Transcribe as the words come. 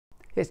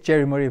It's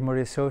Gerry Murray of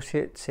Murray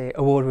Associates,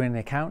 award-winning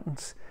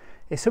accountants.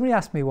 Somebody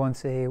asked me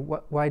once,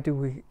 why do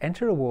we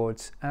enter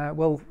awards?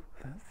 Well,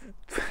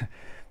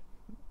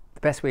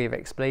 the best way of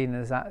explaining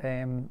is that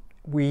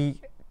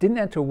we didn't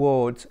enter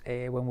awards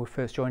when we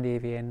first joined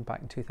AVN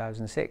back in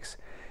 2006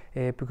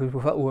 because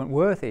we felt we weren't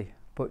worthy.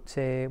 But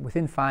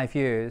within 5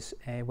 years,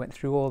 went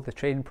through all the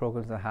training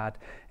programs I had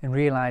and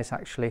realised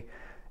actually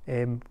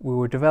we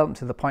were developing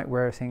to the point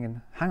where I was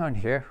thinking, hang on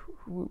here,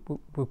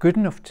 we're good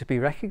enough to be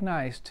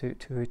recognised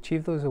to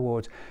achieve those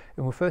awards.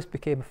 And we first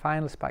became a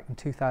finalist back in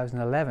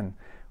 2011.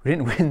 We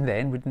didn't win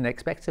then, we didn't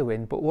expect to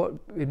win, but what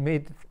it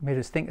made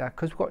us think that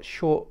because we got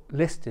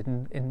shortlisted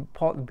and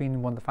partly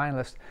being one of the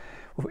finalists,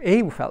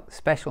 we felt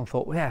special and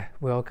thought, well, yeah,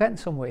 we're getting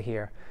somewhere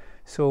here.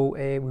 So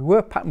we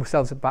were patting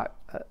ourselves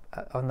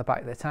on the back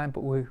at the time,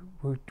 but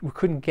we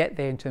couldn't get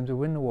there in terms of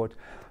winning awards.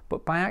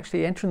 But by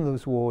actually entering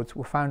those awards,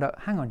 we found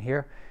out, hang on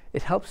here,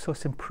 it helps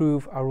us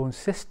improve our own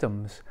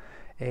systems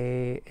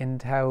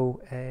and how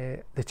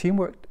the team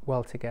worked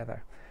well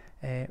together.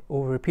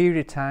 Over a period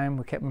of time,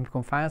 we kept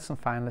becoming finalists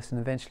and finalists,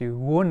 and eventually we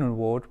won an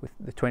award with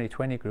the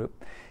 2020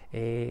 group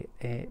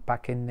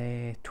back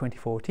in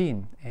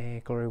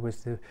 2014. Gloria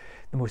was the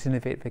most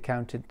innovative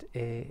accountant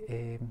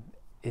in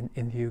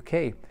the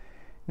UK.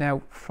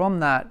 Now, from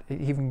that, it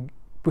even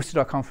boosted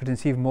our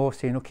confidence even more,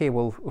 saying, okay,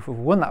 well, if we've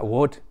won that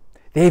award,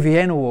 the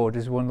AVN award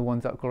is one of the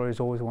ones that Gloria's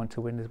always wanted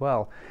to win as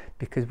well,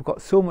 because we've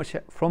got so much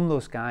from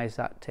those guys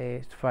that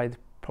provide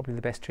probably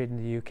the best trade in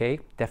the UK,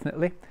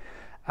 definitely.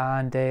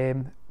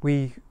 And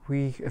we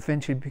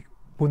eventually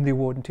won the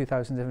award in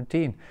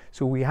 2017.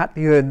 So we had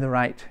to earn the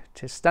right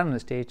to stand on the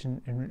stage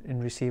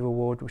and receive an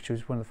award, which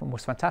was one of the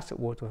most fantastic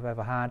awards we've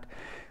ever had.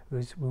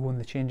 We won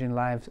the Changing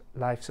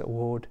Lives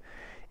Award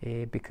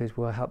because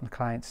we're helping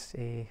clients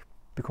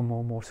become more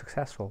and more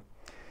successful.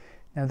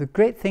 Now, the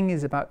great thing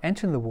is about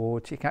entering the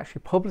awards, you can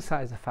actually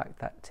publicise the fact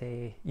that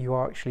you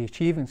are actually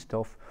achieving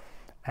stuff,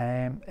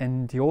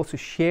 and you're also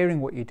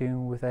sharing what you're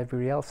doing with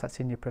everybody else that's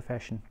in your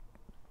profession.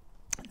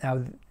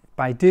 Now,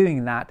 by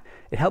doing that,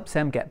 it helps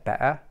them get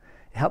better,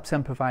 it helps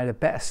them provide a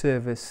better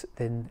service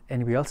than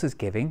anybody else is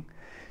giving,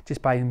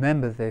 just by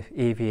remembering the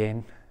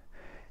AVN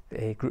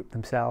group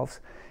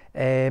themselves,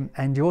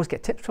 and you always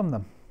get tips from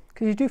them.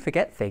 Because you do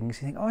forget things,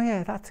 you think, oh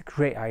yeah, that's a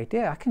great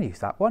idea, I can use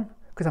that one,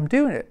 because I'm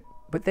doing it.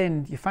 But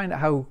then you find out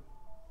how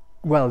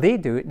well they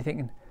do it and you're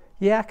thinking,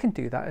 yeah, I can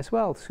do that as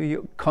well. So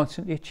you're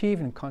constantly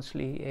achieving,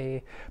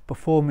 constantly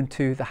performing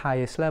to the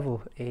highest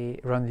level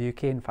around the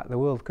UK, in fact the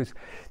world, because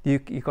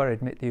you've got to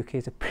admit the UK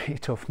is a pretty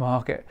tough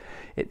market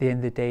at the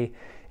end of the day.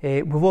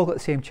 We've all got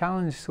the same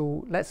challenge,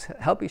 so let's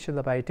help each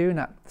other by doing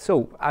that.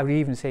 So I would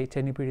even say to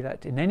anybody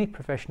that in any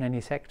profession,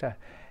 any sector,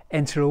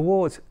 enter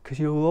awards, because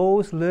you'll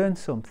always learn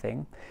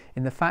something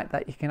in the fact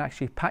that you can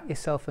actually pat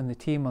yourself and the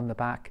team on the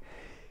back,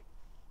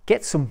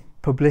 get some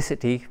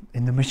publicity,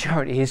 and the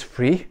majority is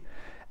free,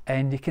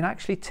 and you can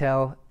actually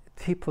tell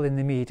people in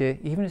the media,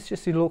 even if it's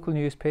just the local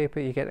newspaper,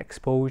 you get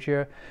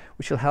exposure,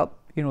 which will help,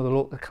 you know, the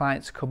local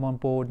clients come on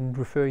board and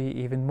refer you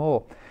even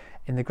more.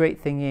 And the great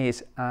thing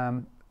is,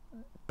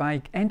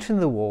 by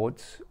entering the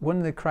awards, one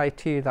of the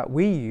criteria that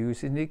we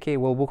use is, okay,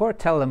 well, we've got to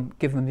tell them,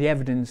 give them the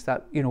evidence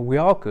that, you know, we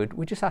are good.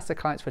 We just ask the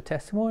clients for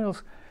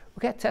testimonials.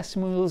 We get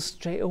testimonials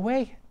straight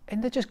away,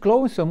 and they're just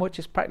glowing so much,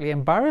 it's practically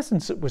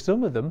embarrassing with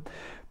some of them.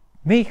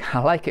 Me, I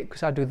like it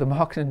because I do the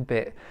marketing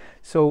bit.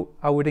 So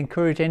I would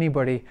encourage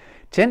anybody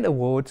to enter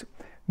awards,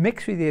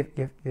 mix with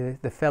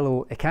the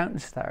fellow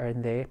accountants that are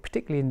in there,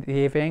 particularly in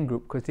the AVN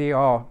group, because they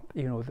are,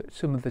 you know,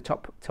 some of the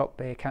top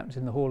accountants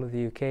in the whole of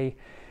the UK,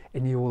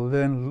 and you will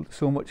learn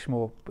so much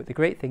more. But the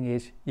great thing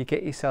is you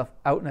get yourself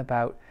out and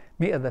about,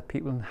 meet other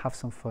people and have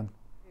some fun.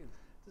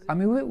 I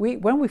mean,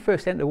 when we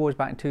first entered awards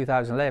back in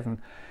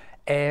 2011,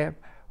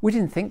 we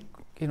didn't think,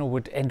 you know,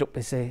 we'd end up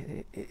as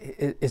a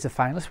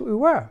finalist, but we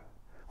were.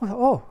 I thought,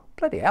 oh,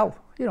 bloody hell,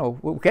 you know,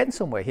 we're getting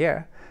somewhere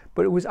here.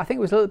 But I think it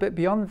was a little bit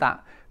beyond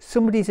that.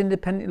 Somebody's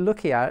independently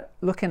looking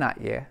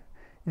at you,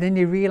 then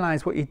you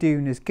realise what you're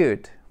doing is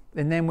good.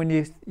 And then when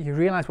you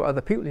realise what other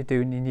people are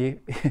doing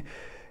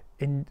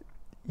and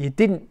you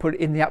didn't put it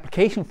in the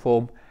application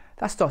form,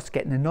 that starts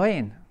getting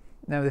annoying.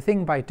 Now the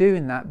thing by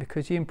doing that,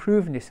 because you're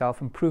improving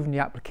yourself, improving the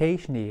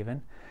application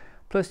even,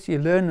 plus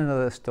you're learning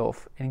other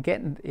stuff and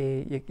getting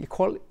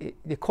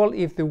the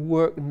quality of the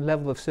work and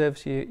level of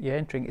service you're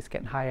entering is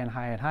getting higher and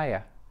higher and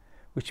higher,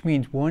 which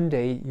means one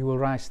day you will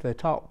rise to the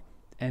top.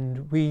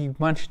 And we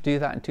managed to do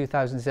that in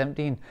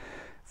 2017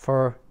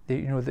 for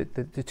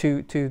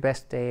the two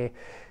best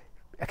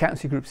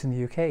accountancy groups in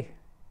the UK,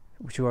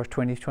 which were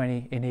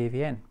 2020 in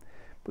AVN.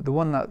 But the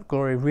one that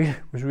Gloria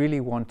was really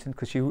wanting,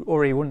 because she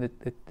already won the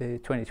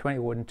 2020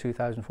 award in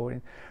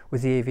 2014,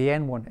 was the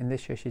AVN one, and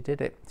this year she did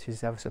it.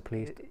 She's ever so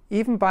pleased.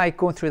 Even by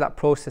going through that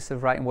process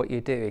of writing what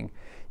you're doing,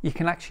 you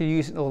can actually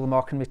use it in all the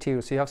marketing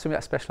materials. So you have somebody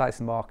that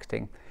specialises in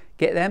marketing,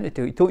 get them to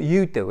do it. Don't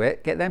you do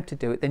it, get them to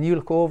do it, then you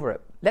look over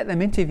it. Let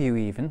them interview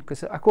even,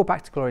 because I go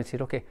back to Gloria and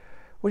said, okay,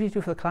 what do you do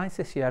for the clients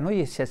this year? I know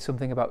you said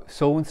something about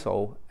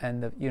so-and-so,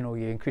 and you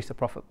increased the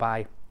profit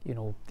by,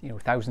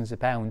 thousands of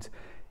pounds.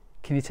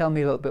 Can you tell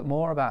me a little bit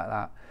more about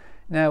that?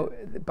 Now,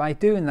 by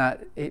doing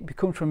that, it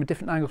becomes from a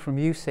different angle from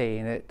you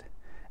saying it.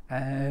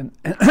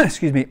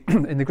 Excuse me.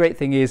 And the great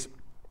thing is,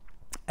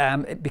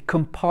 it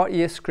becomes part of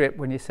your script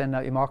when you send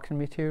out your marketing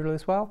material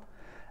as well.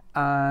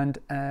 And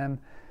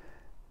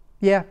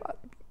yeah,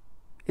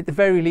 at the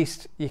very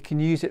least, you can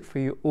use it for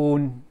your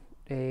own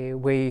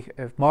way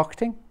of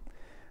marketing.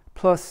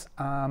 Plus,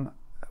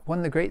 one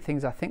of the great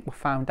things I think we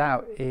found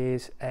out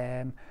is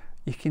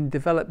you can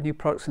develop new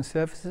products and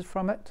services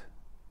from it,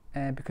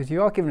 because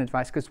you are giving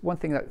advice. Because one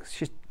thing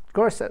that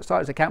Gloria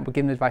started as accountant but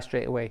giving advice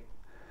straight away.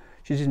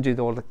 She didn't do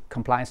all the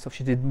compliance stuff.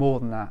 She did more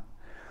than that.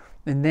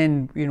 And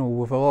then, you know,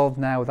 we've evolved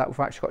now that we've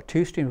actually got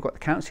two streams. We've got the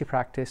accountancy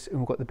practice and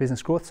we've got the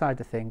business growth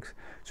side of things.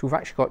 So we've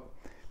actually got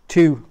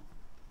two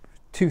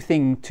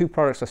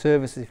products or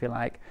services, if you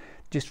like,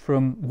 just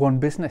from one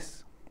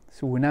business.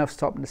 So we're now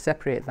starting to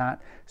separate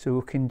that so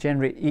we can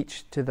generate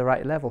each to the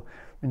right level.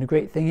 And the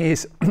great thing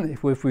is,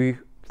 the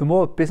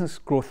more business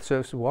growth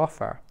services we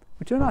offer,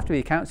 we don't have to be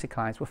accountancy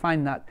clients. We'll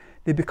find that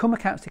they become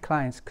accountancy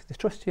clients because they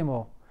trust you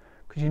more,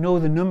 because you know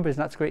the numbers,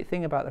 and that's the great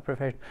thing about the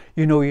profession.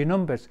 You know your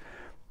numbers,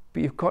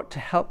 but you've got to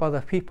help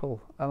other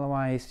people.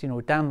 Otherwise, you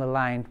know, down the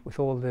line with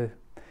all the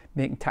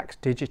making tax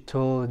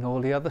digital and all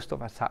the other stuff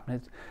that's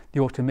happening, the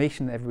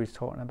automation that everybody's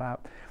talking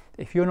about,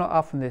 if you're not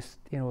offering this,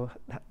 you know,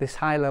 this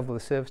high level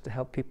of service to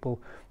help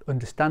people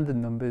understand the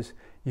numbers,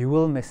 you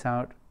will miss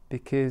out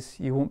because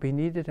you won't be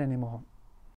needed anymore.